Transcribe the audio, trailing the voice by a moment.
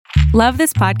Love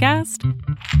this podcast?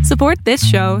 Support this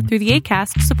show through the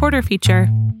Acast supporter feature.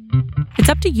 It's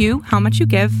up to you how much you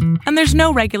give, and there's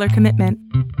no regular commitment.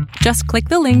 Just click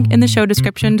the link in the show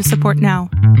description to support now.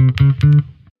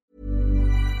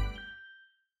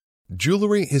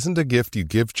 Jewelry isn't a gift you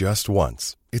give just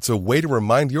once. It's a way to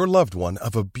remind your loved one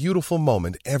of a beautiful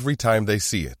moment every time they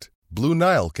see it. Blue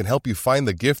Nile can help you find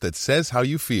the gift that says how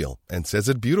you feel and says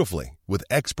it beautifully, with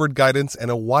expert guidance and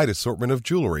a wide assortment of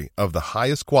jewelry of the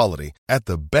highest quality at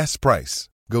the best price.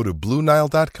 Go to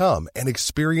BlueNile.com and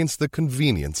experience the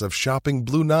convenience of shopping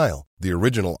Blue Nile, the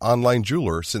original online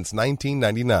jeweler since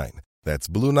 1999. That's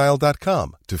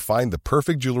BlueNile.com to find the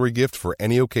perfect jewelry gift for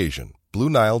any occasion.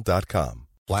 BlueNile.com.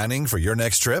 Planning for your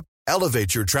next trip?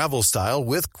 Elevate your travel style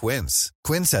with Quince.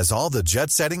 Quince has all the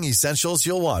jet-setting essentials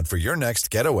you'll want for your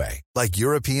next getaway, like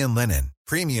European linen,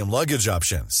 premium luggage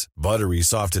options, buttery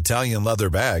soft Italian leather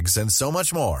bags, and so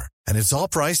much more. And it's all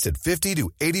priced at 50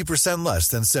 to 80% less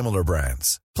than similar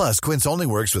brands. Plus, Quince only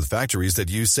works with factories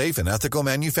that use safe and ethical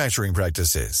manufacturing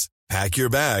practices. Pack your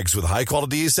bags with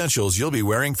high-quality essentials you'll be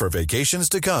wearing for vacations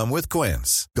to come with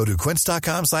Quince. Go to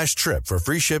quince.com/trip for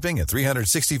free shipping and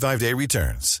 365-day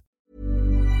returns.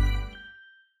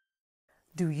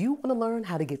 Do you want to learn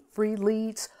how to get free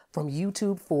leads from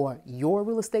YouTube for your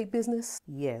real estate business?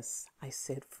 Yes, I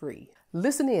said free.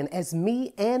 Listen in as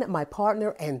me and my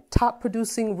partner and top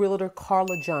producing realtor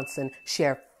Carla Johnson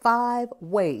share 5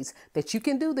 ways that you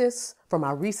can do this from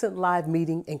our recent live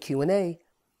meeting and Q&A.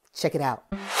 Check it out.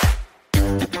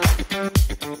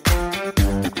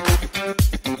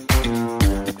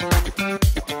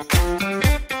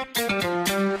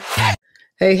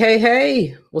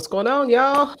 Hey. What's going on,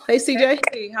 y'all? Hey, CJ.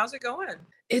 Hey, how's it going?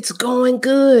 It's going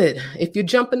good. If you're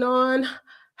jumping on,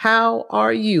 how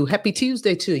are you? Happy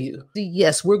Tuesday to you.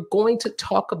 Yes, we're going to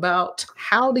talk about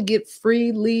how to get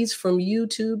free leads from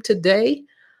YouTube today.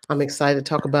 I'm excited to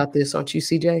talk about this, aren't you,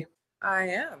 CJ? I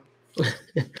am.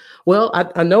 Well,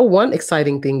 I know one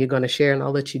exciting thing you're going to share, and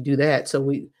I'll let you do that. So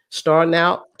we starting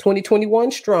out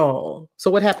 2021 strong.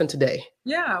 So what happened today?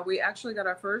 Yeah, we actually got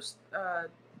our first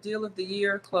deal of the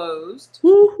year closed.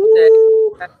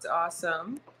 Woo-hoo. That's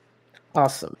awesome.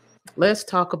 Awesome. Let's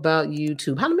talk about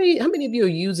YouTube. How many of you are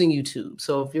using YouTube?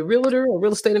 So if you're a realtor or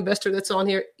real estate investor that's on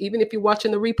here, even if you're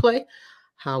watching the replay,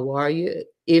 how are you?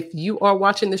 If you are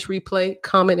watching this replay,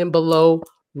 comment in below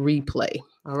replay.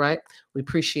 All right. We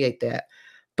appreciate that.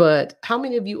 But how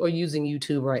many of you are using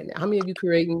YouTube right now? How many of you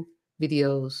creating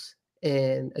videos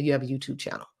and you have a YouTube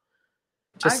channel?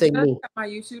 Just say me. Got my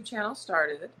YouTube channel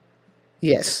started.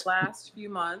 Yes. The last few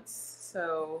months.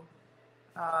 So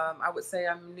I would say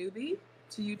I'm a newbie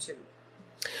to YouTube.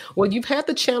 Well, you've had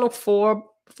the channel for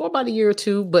about a year or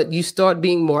two, but you start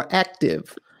being more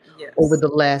active over the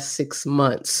last 6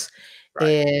 months.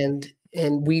 Right.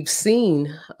 And we've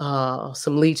seen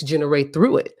some leads generate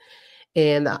through it.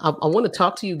 And I want to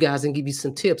talk to you guys and give you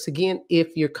some tips. Again,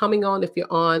 if you're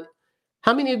on,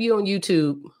 how many of you on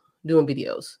YouTube doing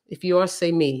videos? If you are,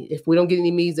 say me. If we don't get any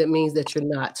me's, that means that you're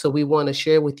not. So we want to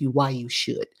share with you why you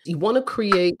should. You want to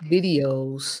create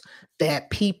videos that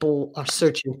people are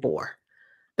searching for.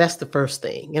 That's the first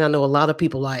thing. And I know a lot of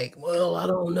people like, well, I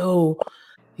don't know.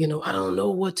 I don't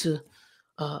know what to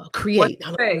create. What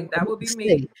to say? That would be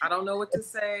me. I don't know what to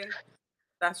say.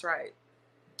 That's right.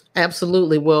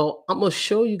 Absolutely. Well, I'm going to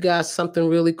show you guys something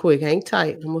really quick. Hang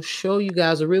tight. I'm going to show you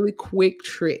guys a really quick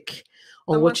trick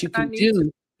on what you can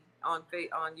do. On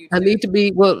YouTube. I need to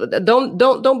be, well,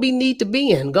 don't be need to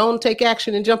be in. Go and take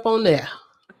action and jump on there.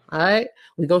 All right.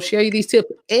 We're going to share you these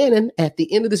tips. And at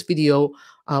the end of this video,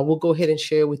 we'll go ahead and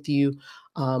share with you.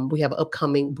 We have an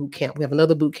upcoming boot camp. We have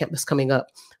another boot camp that's coming up,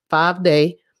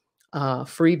 5-day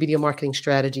free video marketing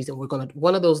strategies. And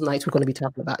one of those nights, we're going to be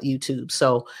talking about YouTube.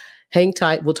 So hang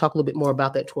tight. We'll talk a little bit more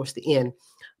about that towards the end.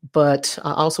 But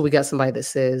also we got somebody that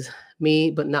says me,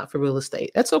 but not for real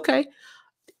estate. That's okay.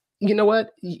 You know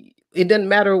what? It doesn't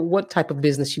matter what type of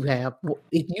business you have.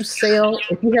 If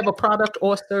you have a product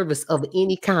or service of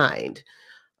any kind,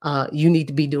 you need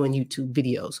to be doing YouTube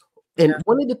videos. And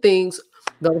one of the things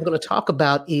that I'm going to talk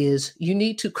about is you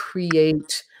need to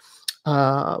create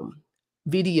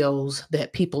videos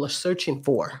that people are searching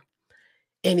for.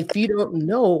 And if you don't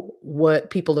know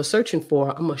what people are searching for,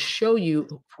 I'm going to show you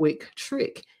a quick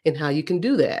trick in how you can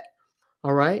do that.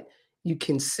 All right. You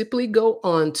can simply go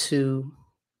on to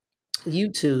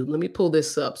YouTube. Let me pull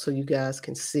this up so you guys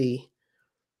can see.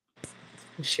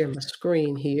 I'll share my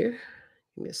screen here.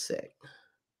 Give me a sec.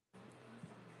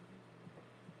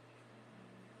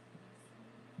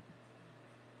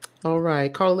 All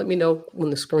right, Carl, let me know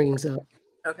when the screen's up.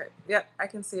 Okay. Yep, I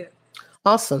can see it.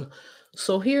 Awesome.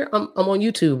 So here I'm on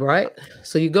YouTube, right?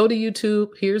 So you go to YouTube,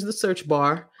 here's the search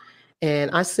bar,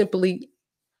 and I simply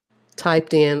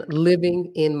typed in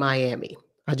living in Miami.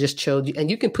 I just showed you, and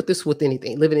you can put this with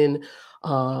anything, living in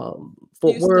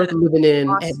Fort Worth, Houston, living in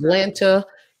Boston. Atlanta,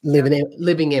 Yeah.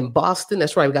 living in Boston.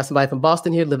 That's right. We got somebody from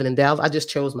Boston here living in Dallas. I just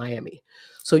chose Miami.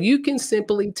 So you can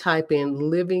simply type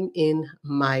in living in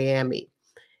Miami.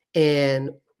 And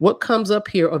what comes up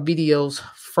here are videos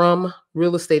from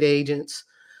real estate agents,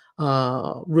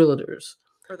 realtors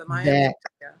For the Miami. that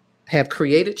Yeah. have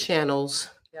created channels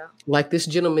Yeah. like this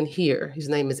gentleman here. His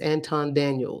name is Anton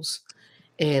Daniels,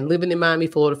 and living in Miami,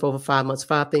 Florida for over 5 months.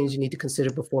 5 things you need to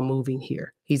consider before moving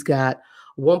here. He's got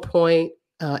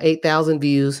 1.8 thousand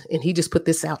views, and he just put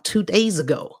this out 2 days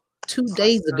ago. 2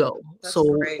 days Awesome. ago. That's So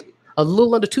great. a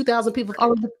little under 2,000 people have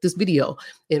already looked at this video.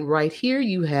 And right here,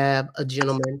 you have a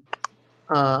gentleman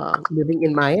living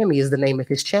in Miami is the name of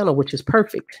his channel, which is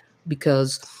perfect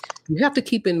because you have to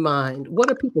keep in mind, what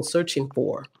are people searching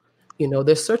for? You know,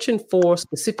 they're searching for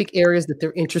specific areas that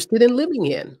they're interested in living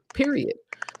in, period.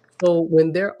 So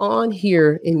when they're on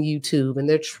here in YouTube and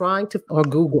they're trying to, or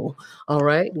Google, all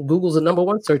right, Google's the number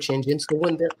one search engine. So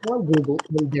when they're on Google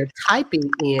and they're typing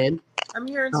in, I'm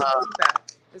hearing some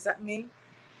feedback. Is that me?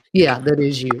 yeah, that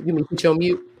is you. You mean put you on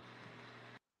mute?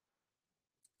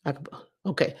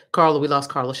 Okay, Carla, we lost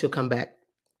Carla. She'll come back.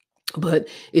 But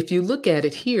if you look at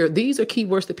it here, these are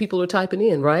keywords that people are typing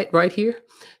in, right? Right here.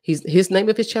 His name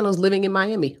of his channel is Living in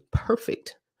Miami.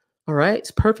 Perfect. All right.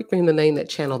 It's perfect for him to name that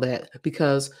channel that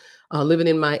because living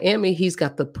in Miami, he's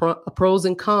got the pros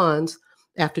and cons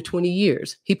after 20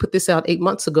 years. He put this out 8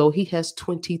 months ago. He has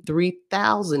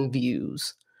 23,000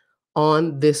 views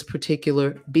on this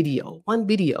particular video, one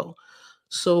video.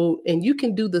 So, and you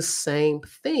can do the same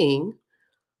thing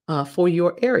for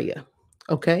your area.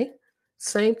 Okay.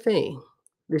 Same thing.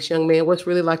 This young man, what's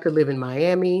really like to live in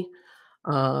Miami.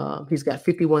 He's got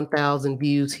 51,000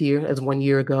 views here as 1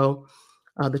 year ago.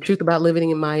 The truth about living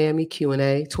in Miami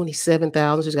Q&A,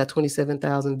 27,000. She's got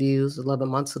 27,000 views 11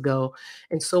 months ago,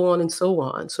 and so on and so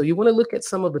on. So you want to look at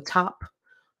some of the top,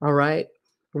 all right,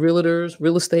 realtors,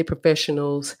 real estate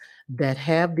professionals that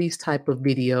have these type of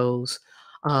videos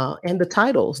and the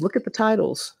titles. Look at the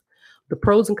titles, the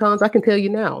pros and cons. I can tell you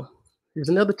now. Here's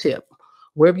another tip.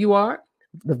 Wherever you are,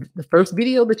 the first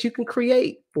video that you can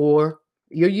create for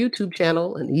your YouTube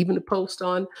channel and even to post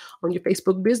on your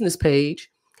Facebook business page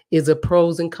is a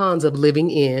pros and cons of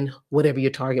living in whatever your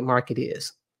target market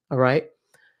is. All right.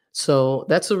 So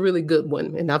that's a really good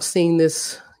one. And I've seen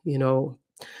this, you know,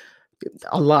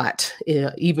 a lot,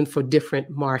 even for different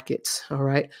markets. All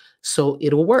right. So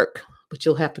it'll work, but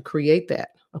you'll have to create that.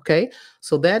 Okay.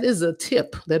 So that is a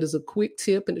tip. That is a quick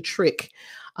tip and a trick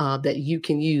that you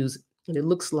can use. And it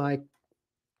looks like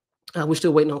we're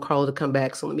still waiting on Carla to come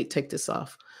back. So let me take this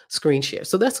off screen share.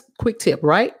 So that's a quick tip,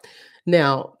 right?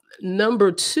 Now,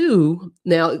 number two,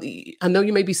 now I know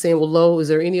you may be saying, well, Lo, is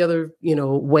there any other,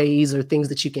 ways or things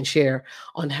that you can share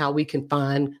on how we can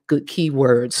find good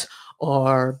keywords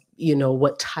or,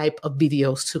 what type of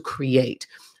videos to create?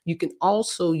 You can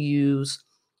also use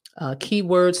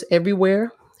Keywords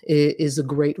Everywhere. It is a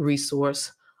great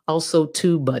resource. Also,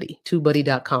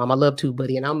 TubeBuddy.com. I love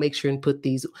TubeBuddy, and I'll make sure and put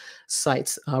these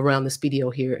sites around this video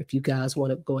here if you guys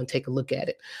want to go and take a look at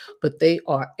it. But they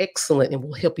are excellent and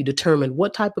will help you determine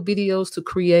what type of videos to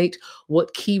create,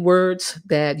 what keywords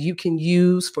that you can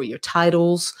use for your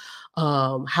titles,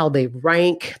 how they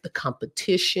rank, the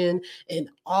competition, and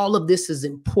all of this is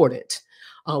important.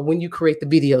 When you create the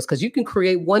videos, because you can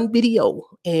create one video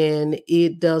and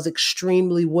it does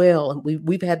extremely well. And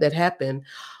we've had that happen.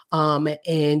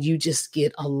 And you just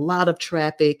get a lot of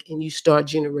traffic and you start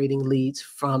generating leads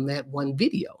from that one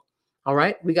video. All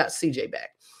right. We got CJ back.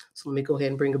 So let me go ahead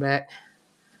and bring her back.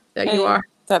 There you are.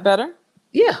 Is that better?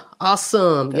 Yeah.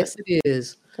 Awesome. Good. Yes, it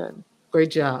is. Good.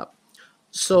 Great job.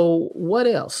 So what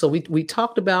else? So we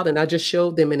talked about, and I just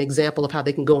showed them an example of how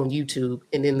they can go on YouTube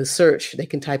and in the search, they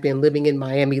can type in living in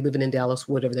Miami, living in Dallas,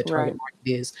 whatever their target market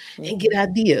is, and get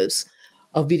ideas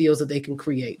of videos that they can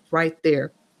create right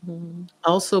there. Mm-hmm.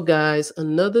 Also, guys,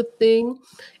 another thing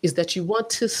is that you want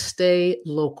to stay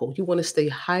local. You want to stay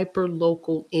hyper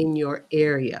local in your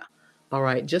area. All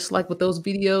right. Just like with those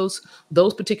videos,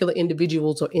 those particular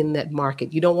individuals are in that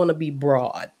market. You don't want to be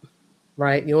broad,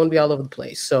 right? You don't want to be all over the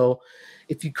place. So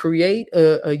if you create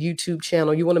a YouTube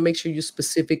channel, you want to make sure you're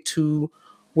specific to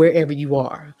wherever you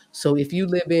are. So if you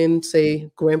live in, say,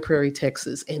 Grand Prairie,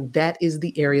 Texas, and that is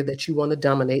the area that you want to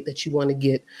dominate, that you want to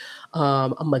get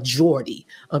a majority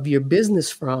of your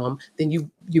business from, then you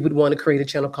would want to create a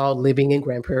channel called Living in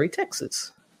Grand Prairie,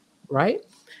 Texas, right?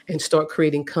 And start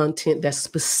creating content that's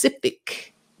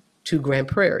specific to Grand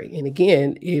Prairie. And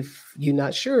again, if you're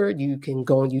not sure, you can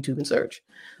go on YouTube and search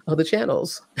other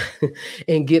channels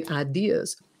and get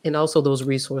ideas and also those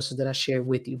resources that I shared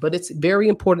with you. But it's very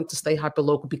important to stay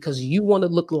hyperlocal because you want to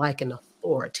look like an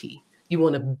authority. You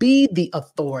want to be the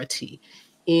authority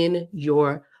in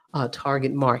your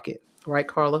target market. Right,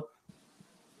 Carla?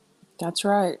 That's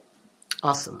right.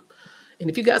 Awesome. And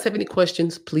if you guys have any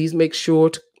questions, please make sure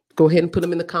to go ahead and put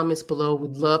them in the comments below.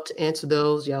 We'd love to answer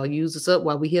those. Y'all use us up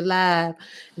while we're here live.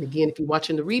 And again, if you're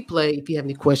watching the replay, if you have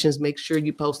any questions, make sure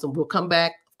you post them. We'll come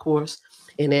back, of course,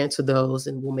 and answer those,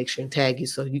 and we'll make sure and tag you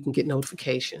so you can get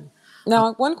notification.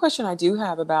 Now, one question I do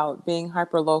have about being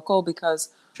hyperlocal, because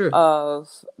Sure. of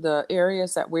the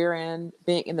areas that we're in,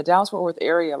 being in the Dallas-Fort Worth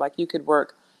area, like you could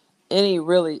work any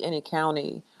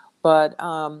county, but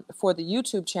for the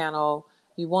YouTube channel,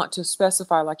 you want to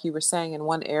specify, like you were saying, in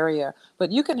one area,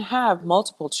 but you can have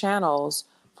multiple channels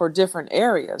for different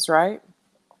areas, right?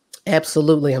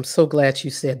 Absolutely. I'm so glad you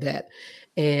said that.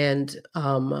 And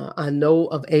I know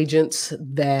of agents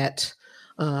that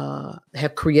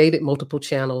have created multiple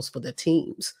channels for their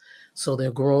teams. So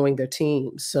they're growing their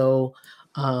teams. So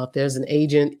if there's an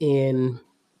agent in,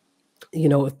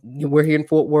 if we're here in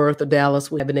Fort Worth or Dallas,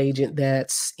 we have an agent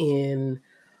that's in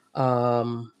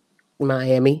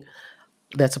Miami.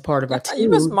 That's a part of our team. You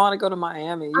must want to go to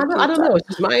Miami. I don't know. It's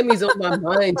just Miami's on my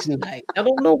mind tonight. I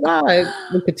don't know why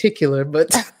in particular, but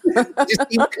just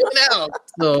keep coming out.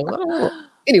 So I don't know.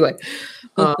 Anyway,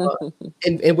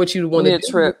 and what you want to do? A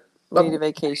trip, need a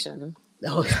vacation.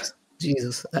 Oh,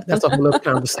 Jesus, that's a whole other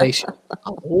conversation.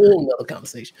 A whole nother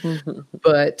conversation.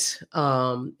 But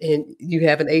and you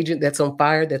have an agent that's on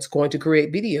fire that's going to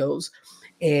create videos,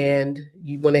 and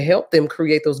you want to help them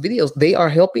create those videos. They are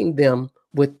helping them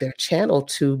with their channel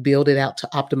to build it out, to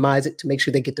optimize it, to make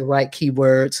sure they get the right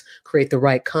keywords, create the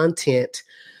right content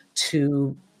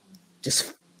to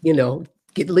just,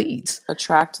 get leads.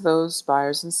 Attract those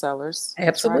buyers and sellers.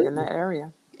 Absolutely. Right, in that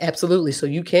area. Absolutely. So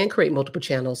you can create multiple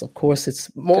channels. Of course,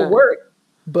 it's more work,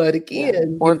 but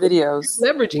again, more videos.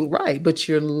 Leveraging, right. But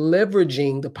you're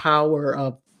leveraging the power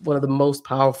of one of the most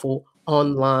powerful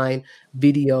online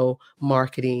video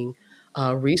marketing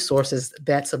resources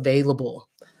that's available.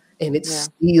 And it's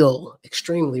still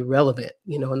extremely relevant.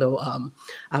 I know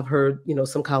I've heard,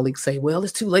 some colleagues say, well,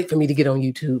 it's too late for me to get on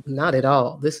YouTube. Not at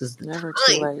all. This is the Never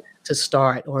time too late to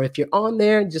start. Or if you're on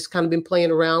there, just kind of been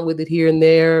playing around with it here and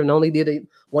there and only did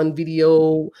one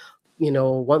video,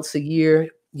 once a year,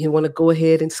 you want to go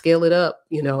ahead and scale it up,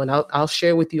 and I'll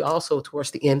share with you also towards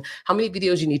the end how many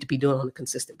videos you need to be doing on a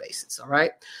consistent basis. All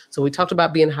right. So we talked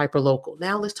about being hyperlocal.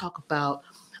 Now let's talk about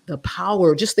the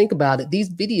power. Just think about it. These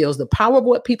videos, the power of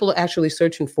what people are actually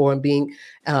searching for and being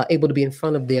able to be in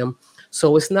front of them.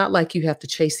 So it's not like you have to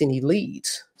chase any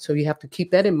leads. So you have to keep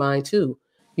that in mind too.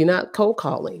 You're not cold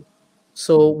calling.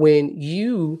 So when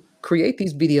you create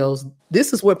these videos,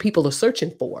 this is what people are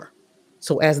searching for.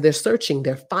 So as they're searching,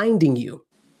 they're finding you.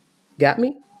 Got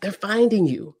me? They're finding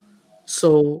you.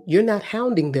 So you're not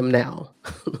hounding them now.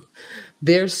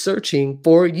 They're searching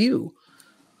for you.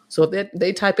 So if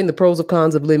they type in the pros and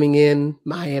cons of living in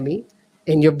Miami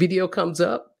and your video comes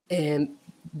up and,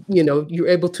 they're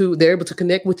able to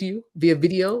connect with you via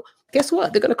video, guess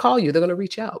what? They're going to call you. They're going to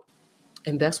reach out.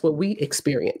 And that's what we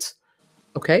experience.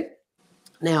 Okay.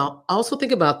 Now, also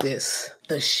think about this.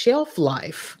 The shelf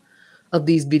life of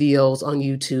these videos on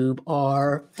YouTube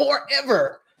are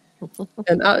forever.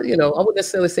 And I wouldn't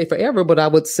necessarily say forever, but I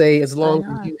would say as long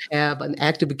as you have an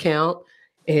active account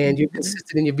and you're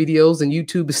consistent in your videos and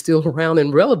YouTube is still around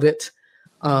and relevant.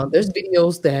 There's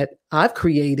videos that I've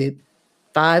created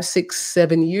 5, 6,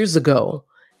 7 years ago,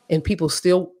 and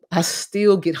I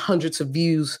still get hundreds of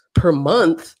views per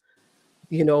month,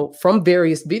 from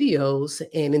various videos.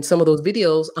 And in some of those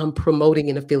videos, I'm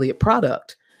promoting an affiliate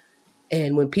product.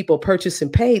 And when people purchase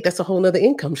and pay, that's a whole nother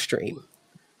income stream.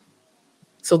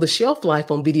 So the shelf life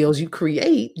on videos you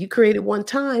create it one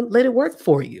time, let it work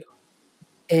for you.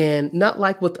 And not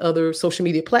like with other social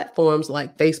media platforms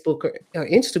like Facebook or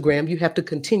Instagram, you have to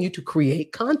continue to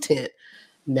create content.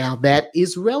 Now that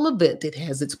is relevant. It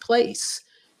has its place.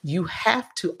 You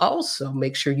have to also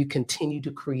make sure you continue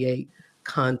to create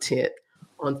content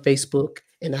on Facebook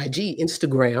and IG,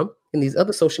 Instagram, and these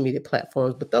other social media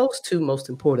platforms. But those two, most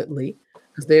importantly,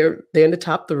 because they're in the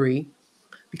top 3,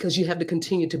 because you have to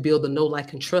continue to build the know,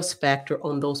 like, and trust factor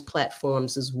on those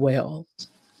platforms as well.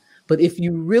 But if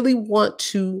you really want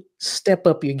to step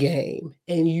up your game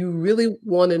and you really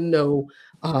want to know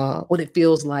what it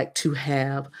feels like to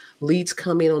have leads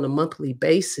come in on a monthly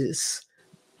basis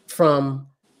from,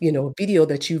 a video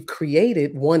that you've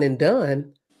created, one and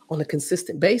done on a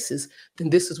consistent basis, then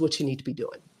this is what you need to be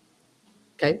doing.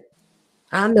 Okay.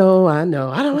 I know, I know.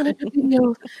 I don't want to do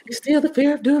videos. It's still the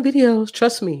fear of doing videos.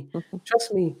 Trust me.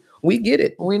 Trust me. We get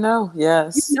it. We know, We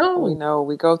yes, we know. know.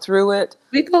 We go through it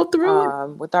We go through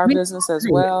it. with our We go business as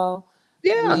through it. well.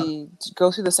 Yeah. We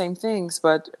go through the same things,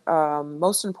 but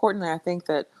most importantly, I think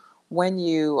that when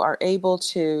you are able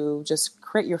to just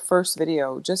create your first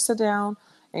video, just sit down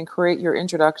and create your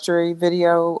introductory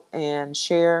video and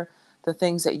share the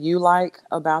things that you like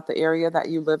about the area that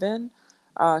you live in.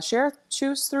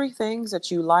 Choose 3 things that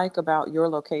you like about your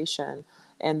location,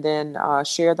 and then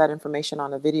share that information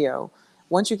on a video.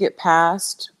 Once you get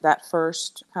past that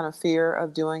first kind of fear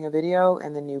of doing a video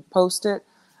and then you post it,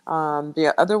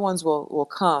 the other ones will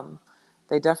come.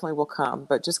 They definitely will come.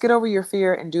 But just get over your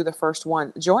fear and do the first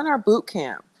one. Join our boot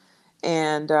camp.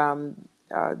 And,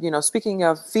 speaking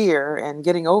of fear and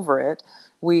getting over it,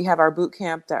 we have our boot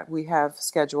camp that we have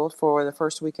scheduled for the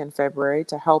first week in February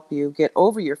to help you get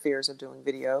over your fears of doing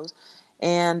videos.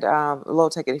 And Lo,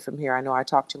 take it from here. I know I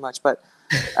talk too much, but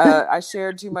I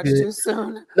shared too much too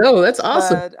soon. No, that's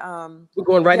awesome. But we're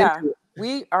going right into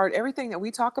it. Everything that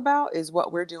we talk about is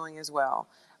what we're doing as well.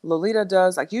 Lolita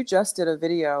does, like you just did a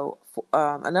video,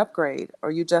 an upgrade, or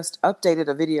you just updated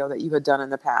a video that you had done in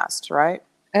the past, right?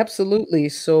 Absolutely.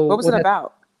 So What was it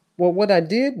about? Well, what I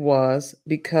did was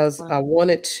because I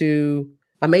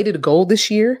made it a goal this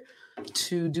year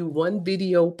to do one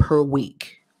video per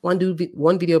week. One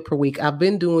video per week. I've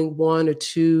been doing 1 or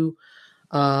 2,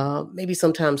 maybe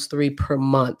sometimes 3 per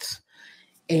month,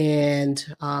 and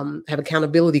have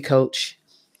accountability coach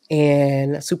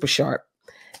and super sharp.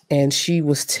 And she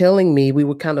was telling me, we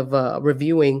were kind of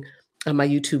reviewing on my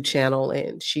YouTube channel,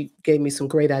 and she gave me some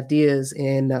great ideas.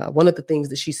 And one of the things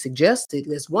that she suggested,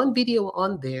 there's one video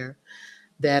on there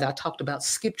that I talked about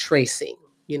skip tracing,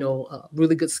 a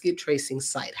really good skip tracing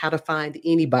site, how to find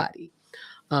anybody.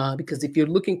 Because if you're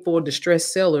looking for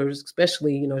distressed sellers,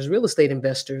 especially, as real estate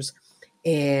investors,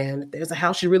 and there's a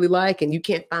house you really like and you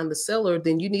can't find the seller,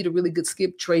 then you need a really good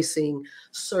skip tracing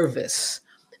service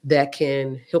that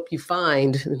can help you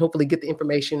find and hopefully get the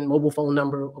information, mobile phone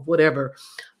number or whatever,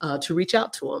 to reach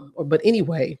out to them. But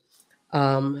anyway,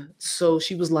 so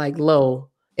she was like, Lo,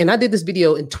 and I did this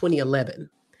video in 2011.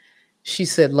 She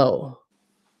said, Lo,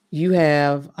 you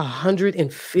have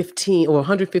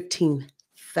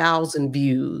 115,000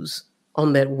 views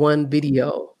on that one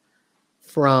video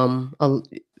from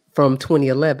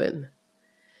 2011.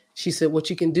 She said, what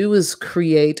you can do is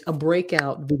create a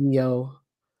breakout video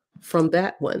from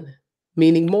that one,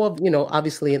 meaning more of,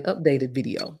 obviously an updated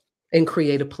video, and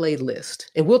create a playlist.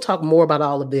 And we'll talk more about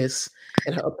all of this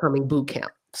in her upcoming boot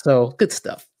camp. So good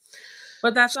stuff.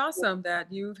 But that's awesome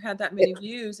that you've had that many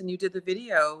views and you did the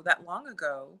video that long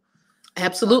ago.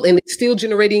 Absolutely. And it's still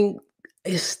generating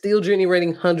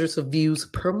hundreds of views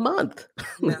per month.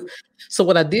 Yeah. So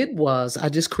what I did was I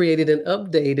just created an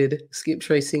updated skip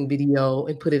tracing video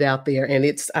and put it out there. And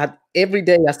every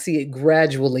day I see it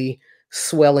gradually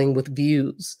swelling with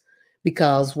views,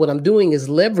 because what I'm doing is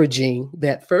leveraging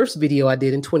that first video I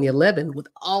did in 2011 with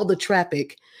all the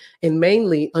traffic, and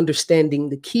mainly understanding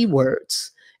the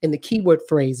keywords and the keyword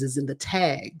phrases and the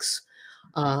tags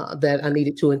that I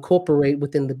needed to incorporate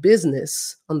within the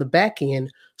business on the back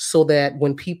end, so that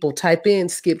when people type in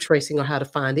skip tracing or how to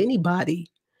find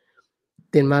anybody,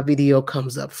 then my video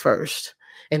comes up first.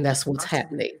 And that's what's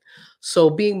happening. So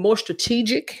being more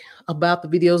strategic about the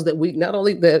videos that not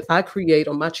only that I create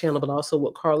on my channel, but also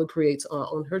what Carla creates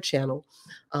on her channel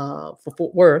for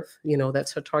Fort Worth,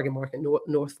 that's her target market,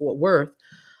 North Fort Worth.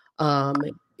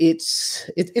 It's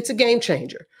a game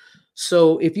changer.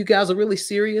 So if you guys are really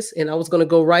serious, and I was going to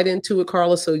go right into it,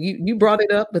 Carla. So you brought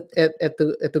it up at a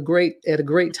great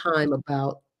time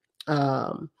about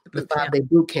the 5-day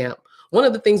boot camp. One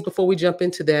of the things before we jump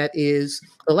into that is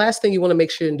the last thing you want to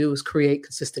make sure and do is create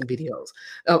consistent videos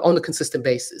on a consistent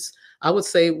basis. I would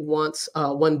say one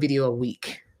video a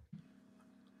week.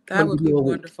 That would be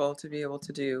wonderful to be able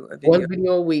to do a video. One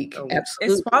video a week.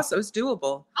 Absolutely. It's possible. It's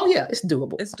doable. Oh yeah, it's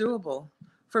doable. It's doable.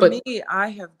 For me,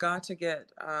 I have got to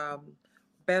get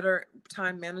better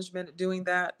time management at doing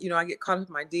that. I get caught up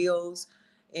in my deals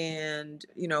and,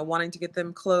 wanting to get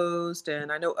them closed.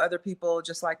 And I know other people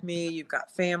just like me, you've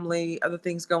got family, other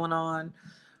things going on.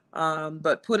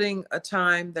 But putting a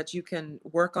time that you can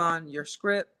work on your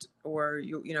script or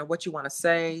what you want to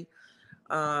say,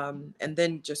 and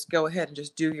then just go ahead and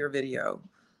just do your video.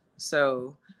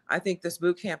 So I think this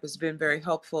boot camp has been very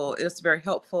helpful. It's very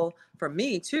helpful for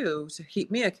me too, to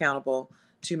keep me accountable,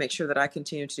 to make sure that I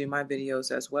continue to do my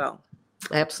videos as well.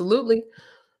 Absolutely.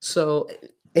 So,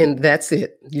 and that's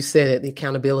it. You said it, the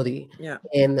accountability. Yeah.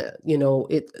 And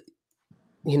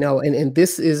and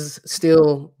this is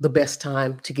still the best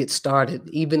time to get started,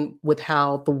 even with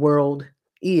how the world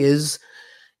is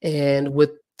and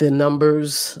with the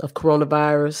numbers of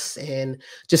coronavirus and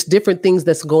just different things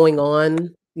that's going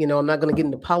on. I'm not going to get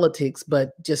into politics,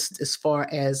 but just as far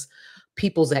as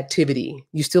people's activity,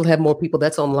 you still have more people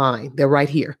that's online. They're right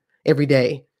here every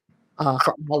day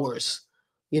for hours,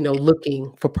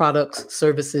 looking for products,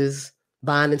 services,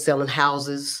 buying and selling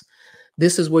houses.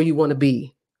 This is where you want to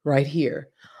be, right here.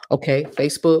 Okay,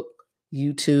 Facebook,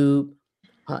 YouTube,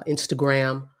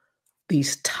 Instagram,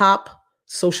 these top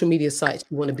social media sites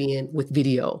you want to be in with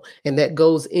video. And that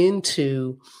goes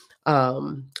into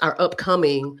our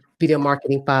upcoming Video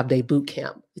Marketing 5-Day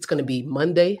Bootcamp. It's going to be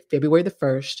Monday, February the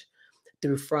 1st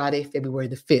through Friday, February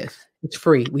the 5th. It's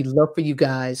free. We'd love for you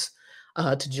guys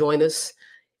to join us.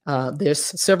 There's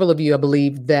several of you, I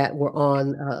believe, that were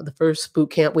on the first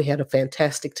boot camp. We had a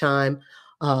fantastic time.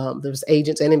 There's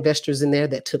agents and investors in there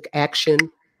that took action.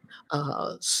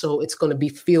 So it's going to be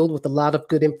filled with a lot of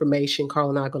good information. Carl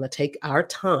and I are going to take our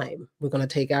time. We're going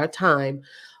to take our time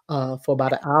for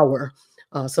about an hour.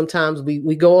 Sometimes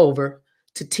we go over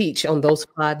to teach on those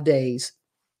 5 days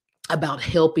about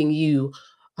helping you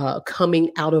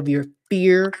coming out of your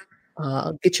fear,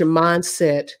 get your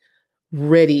mindset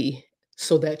ready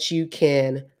so that you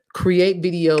can create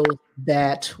videos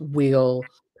that will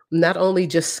not only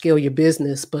just scale your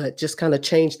business, but just kind of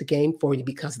change the game for you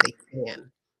because they can.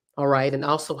 All right. And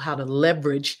also how to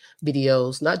leverage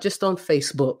videos, not just on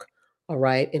Facebook. All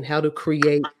right. And how to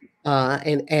create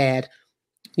an ad,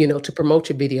 to promote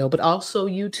your video, but also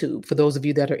YouTube for those of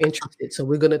you that are interested. So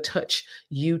we're going to touch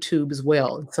YouTube as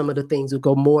well. And some of the things will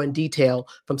go more in detail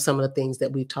from some of the things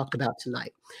that we've talked about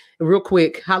tonight. And real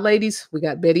quick, hi, ladies. We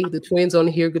got Betty, the twins on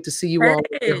here. Good to see you all.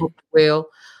 Hey. Well,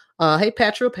 hey,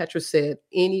 Patra. Patra said,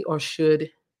 any or should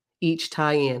each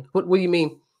tie in. What do you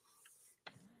mean?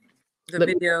 The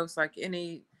videos, like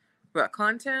any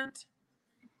content?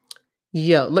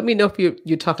 Yeah. Let me know if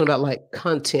you're talking about like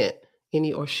content.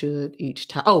 Any or should each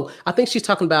tie. Oh, I think she's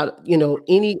talking about,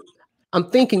 any. I'm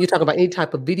thinking you're talking about any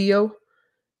type of video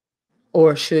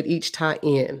or should each tie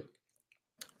in.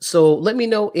 So let me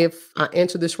know if I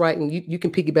answer this right, and you can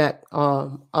piggyback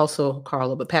also,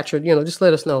 Carla. But Patrick, just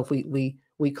let us know if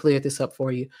we cleared this up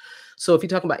for you. So if you're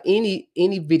talking about any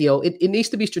video, it needs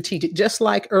to be strategic. Just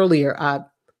like earlier,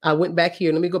 I went back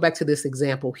here. Let me go back to this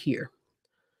example here,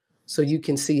 so you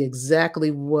can see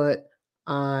exactly what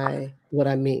I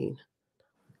mean.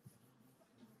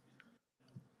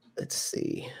 Let's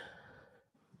see.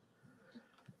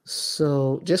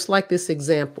 So just like this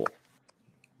example.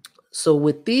 So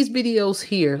with these videos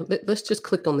here, let's just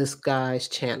click on this guy's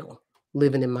channel,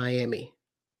 Living in Miami.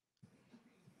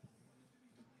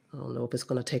 I don't know if it's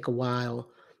going to take a while,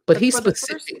 but he's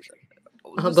specific.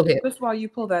 Go ahead. Just while you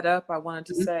pull that up, I wanted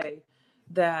to say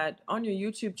that on your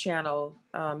YouTube channel,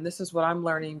 this is what I'm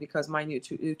learning because my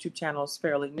YouTube channel is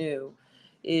fairly new,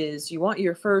 is you want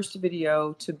your first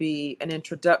video to be an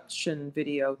introduction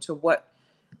video to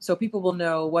so people will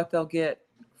know what they'll get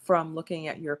from looking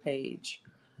at your page,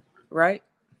 right?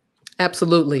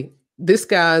 Absolutely. This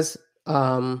guy's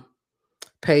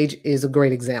page is a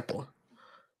great example.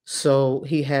 So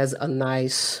he has a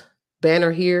nice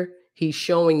banner here. He's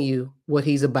showing you what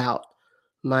he's about.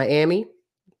 Miami.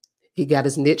 He got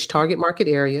his niche target market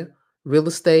area, real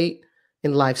estate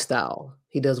and lifestyle.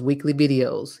 He does weekly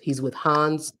videos. He's with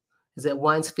Hans, is at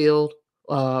Winesfield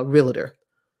Realtor.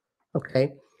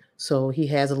 Okay. So he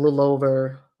has a little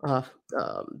over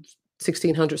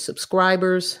 1,600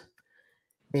 subscribers.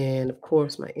 And of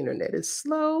course, my internet is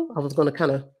slow. I was going to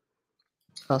kind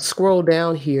of scroll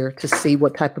down here to see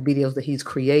what type of videos that he's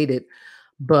created.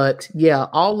 But yeah,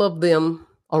 all of them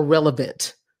are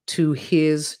relevant to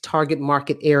his target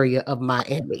market area of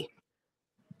Miami.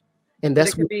 And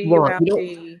that's what you want.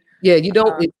 You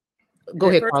don't. Go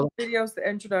ahead, Carla. Videos, the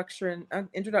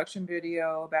introduction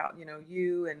video about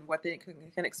you and what they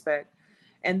can expect,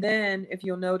 and then if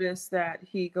you'll notice that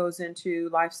he goes into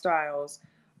lifestyles,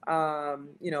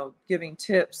 giving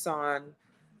tips on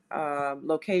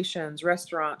locations,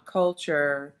 restaurant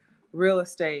culture, real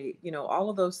estate, all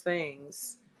of those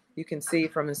things you can see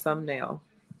from his thumbnail.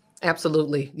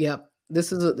 Absolutely, yep.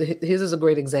 His is a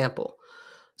great example.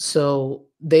 So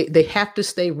they have to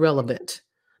stay relevant.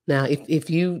 Now, if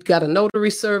you got a notary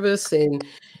service and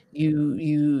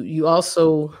you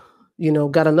also,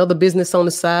 got another business on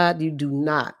the side, you do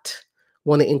not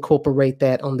want to incorporate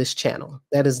that on this channel.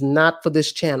 That is not for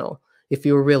this channel. If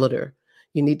you're a realtor,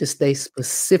 you need to stay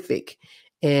specific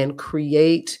and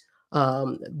create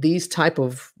these type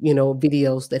of,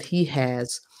 videos that he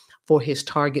has for his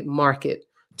target market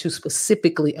to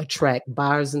specifically attract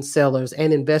buyers and sellers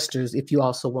and investors if you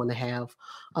also want to have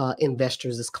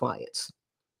investors as clients.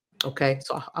 Okay,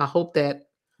 so I hope that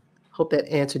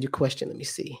answered your question. Let me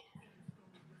see.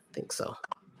 I think so.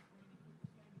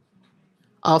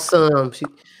 Awesome.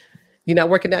 You're not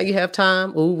working out, you have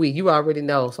time? Ooh, you already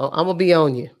know. So I'm gonna be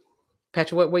on you.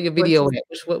 Patrick, where your video at?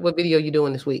 What video you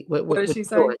doing this week? What did she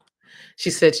say? Doing?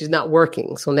 She said she's not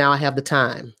working, so now I have the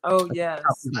time. Oh, yes.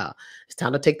 It's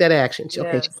time to take that action. Yes.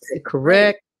 Okay, she said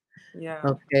correct. Right. Yeah.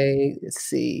 Okay, let's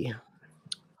see.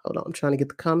 Hold on, I'm trying to get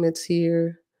the comments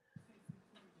here.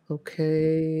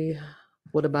 Okay,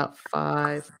 what about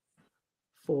 5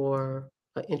 for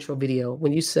an intro video?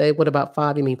 When you say what about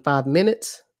 5, you mean 5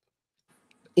 minutes?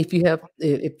 If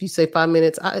you say 5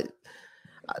 minutes,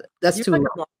 that's you too long.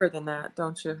 Longer than that,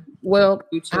 don't you? Well,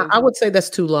 I would say that's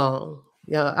too long.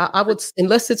 Yeah, I would,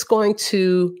 unless you're going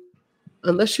to,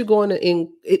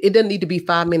 it doesn't need to be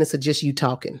 5 minutes of just you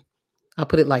talking. I'll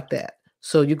put it like that.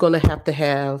 So you're going to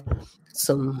have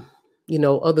some,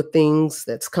 other things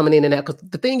that's coming in and out. Because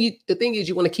the thing is,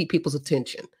 you want to keep people's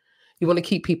attention.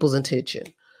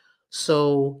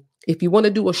 So if you want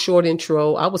to do a short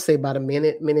intro, I would say about a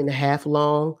minute and a half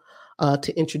long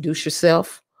to introduce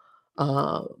yourself.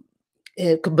 But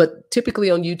typically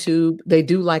on YouTube, they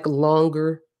do like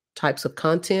longer types of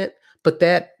content. But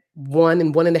that 1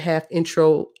 and 1.5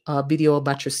 intro video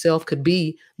about yourself could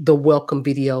be the welcome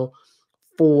video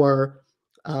for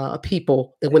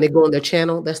people that when they go on their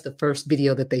channel, that's the first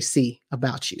video that they see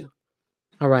about you.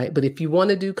 All right. But if you want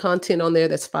to do content on there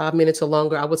that's 5 minutes or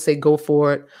longer, I would say go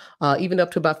for it. Even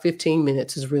up to about 15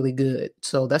 minutes is really good.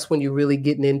 So that's when you're really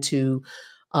getting into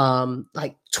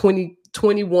like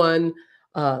 21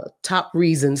 top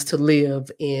reasons to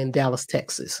live in Dallas,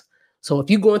 Texas. So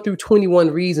if you're going through 21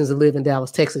 reasons to live in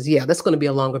Dallas, Texas, yeah, that's going to be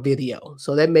a longer video.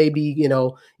 So that may be,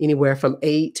 anywhere from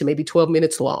 8 to maybe 12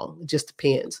 minutes long. It just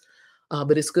depends.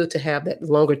 But it's good to have that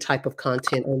longer type of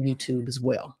content on YouTube as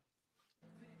well.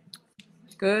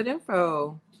 Good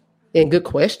info. And good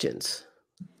questions.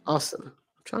 Awesome.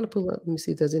 I'm trying to pull up. Let me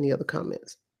see if there's any other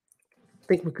comments. I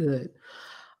think we're good.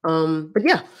 But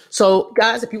yeah, so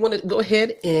guys, if you want to go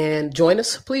ahead and join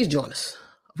us, please join us.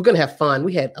 We're going to have fun.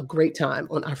 We had a great time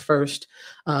on our first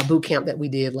boot camp that we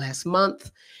did last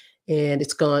month. And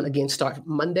it's going again, start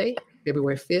Monday,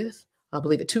 February 5th, I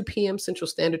believe at 2 p.m. Central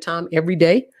Standard Time every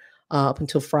day. Up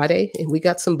until Friday. And we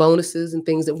got some bonuses and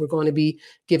things that we're going to be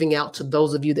giving out to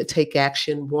those of you that take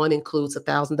action. One includes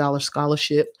 $1,000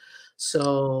 scholarship.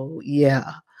 So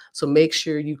yeah, so make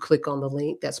sure you click on the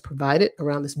link that's provided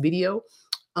around this video.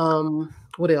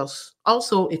 What else?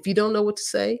 Also, if you don't know what to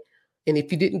say, and if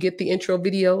you didn't get the intro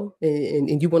video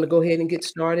and you want to go ahead and get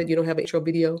started, you don't have an intro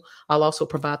video, I'll also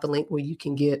provide the link where you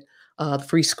can get the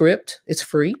free script. It's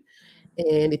free.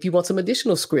 And if you want some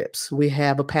additional scripts, we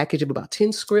have a package of about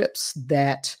 10 scripts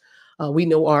that we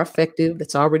know are effective.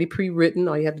 That's already pre-written.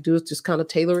 All you have to do is just kind of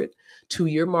tailor it to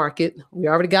your market. We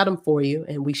already got them for you.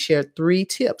 And we shared 3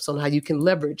 tips on how you can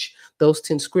leverage those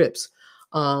 10 scripts.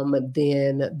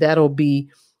 Then that'll be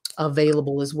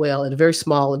available as well at a very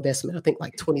small investment. I think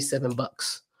like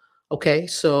 $27. Okay,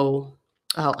 so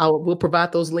we'll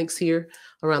provide those links here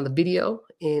around the video.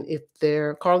 And if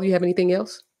Carl, you have anything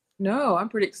else? No, I'm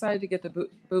pretty excited to get the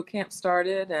boot camp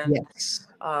started, and yes.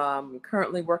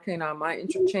 Currently working on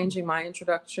changing my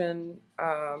introduction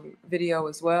video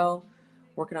as well,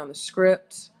 working on the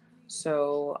script.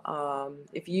 So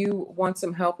if you want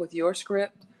some help with your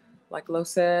script, like Lo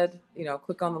said,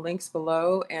 click on the links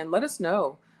below and let us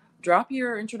know. Drop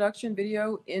your introduction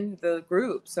video in the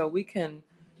group so we can,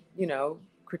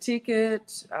 critique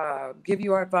it, give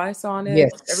you our advice on it. Yes.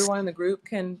 Everyone in the group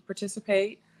can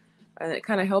participate. And it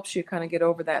kind of helps you kind of get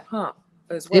over that hump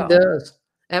as well. It does.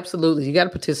 Absolutely. You got to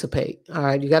participate. All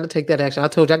right. You got to take that action. I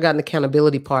told you I got an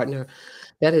accountability partner.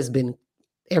 That has been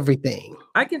everything.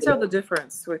 I can tell the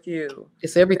difference with you.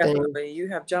 It's everything. Definitely. You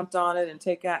have jumped on it and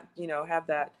have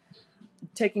that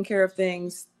taking care of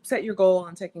things, set your goal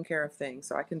and taking care of things.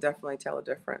 So I can definitely tell a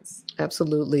difference.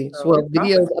 Absolutely. So, well,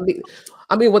 videos,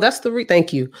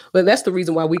 thank you. But that's the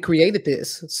reason why we created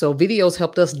this. So videos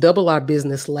helped us double our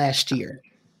business last year.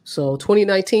 So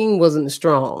 2019 wasn't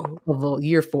strong of a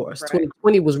year for us. Right.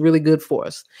 2020 was really good for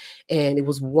us. And it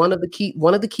was one of the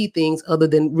key things other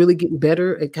than really getting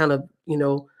better at kind of,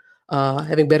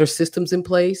 having better systems in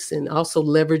place and also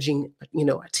leveraging,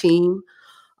 a team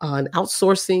and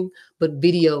outsourcing, but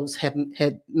videos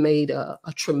had made a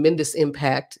tremendous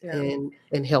impact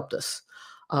and helped us.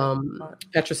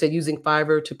 Petra said using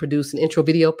Fiverr to produce an intro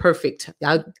video. Perfect.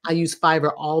 I use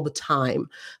Fiverr all the time.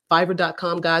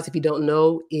 Fiverr.com, guys, if you don't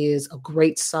know, is a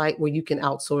great site where you can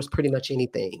outsource pretty much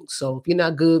anything. So if you're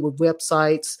not good with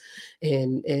websites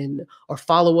and or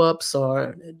follow-ups,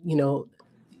 or, you know,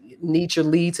 need your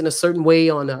leads in a certain way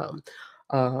on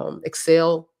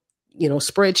Excel, you know,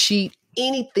 spreadsheet,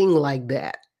 anything like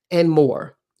that and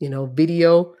more, you know,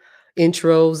 video,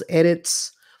 intros,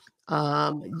 edits,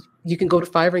 you can go to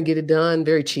Fiverr and get it done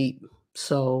very cheap.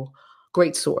 So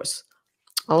great source.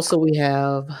 Also, we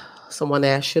have someone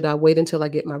asked, should I wait until I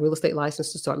get my real estate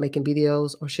license to start making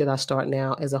videos, or should I start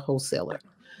now as a wholesaler?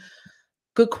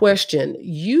 Good question.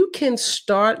 You can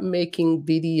start making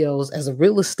videos as a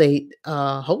real estate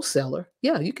wholesaler.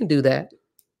 Yeah, you can do that.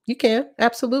 You can.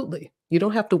 Absolutely. You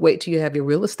don't have to wait till you have your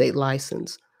real estate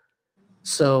license.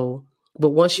 So, but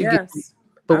once you get,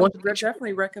 but I would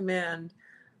definitely recommend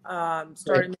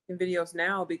starting making videos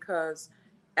now, because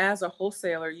as a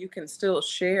wholesaler, you can still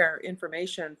share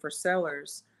information for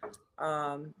sellers.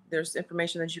 There's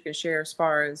information that you can share as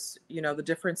far as, you know, the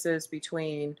differences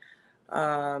between, you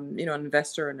know, an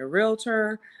investor and a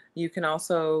realtor. You can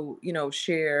also, you know,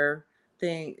 share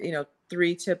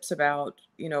 3 tips about,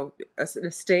 you know, an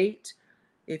estate.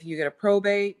 If you get a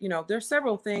probate, you know, there's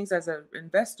several things as an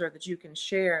investor that you can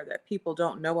share that people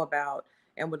don't know about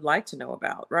and would like to know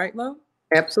about. Right, Lo?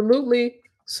 Absolutely.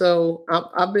 So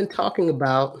I've been talking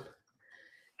about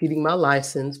getting my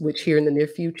license, which here in the near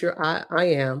future, I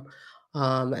am.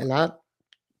 And I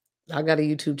got a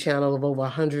YouTube channel of over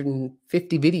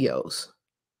 150 videos.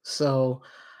 So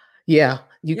yeah,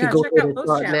 you can go ahead and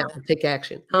start now and take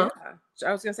action. Huh? Yeah.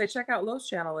 I was going to say, check out Lo's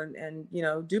channel and, you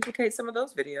know, duplicate some of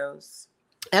those videos.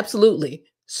 Absolutely.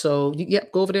 So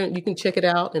go over there and you can check it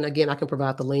out. And again, I can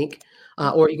provide the link,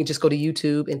 or you can just go to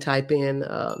YouTube and type in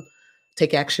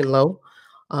Take Action Lo,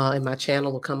 and my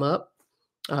channel will come up,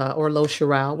 or Lo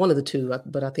Sherrill, one of the two,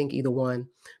 but I think either one.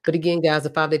 But again, guys, the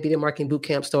 5-day video marketing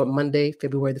bootcamp start Monday,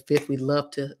 February the 5th. We'd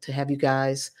love to have you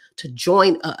guys to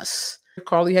join us.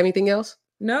 Carla, you have anything else?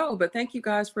 No, but thank you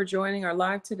guys for joining our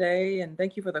live today, and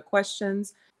thank you for the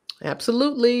questions.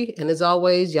 Absolutely. And as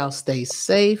always, y'all stay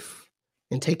safe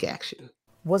and take action.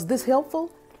 Was this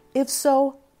helpful? If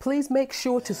so, please make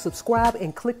sure to subscribe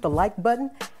and click the like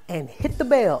button and hit the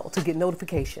bell to get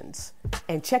notifications.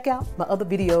 And check out my other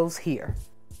videos here.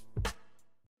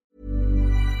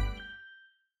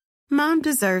 Mom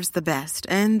deserves the best,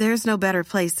 and there's no better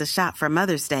place to shop for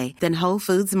Mother's Day than Whole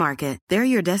Foods Market. They're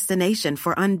your destination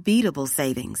for unbeatable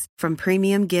savings, from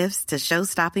premium gifts to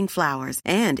show-stopping flowers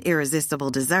and irresistible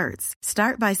desserts.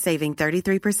 Start by saving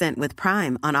 33% with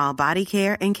Prime on all body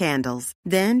care and candles.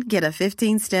 Then get a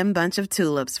 15-stem bunch of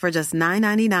tulips for just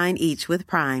 $9.99 each with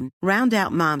Prime. Round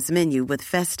out Mom's menu with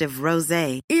festive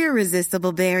rosé,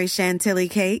 irresistible berry chantilly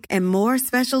cake, and more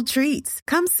special treats.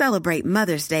 Come celebrate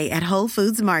Mother's Day at Whole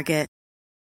Foods Market.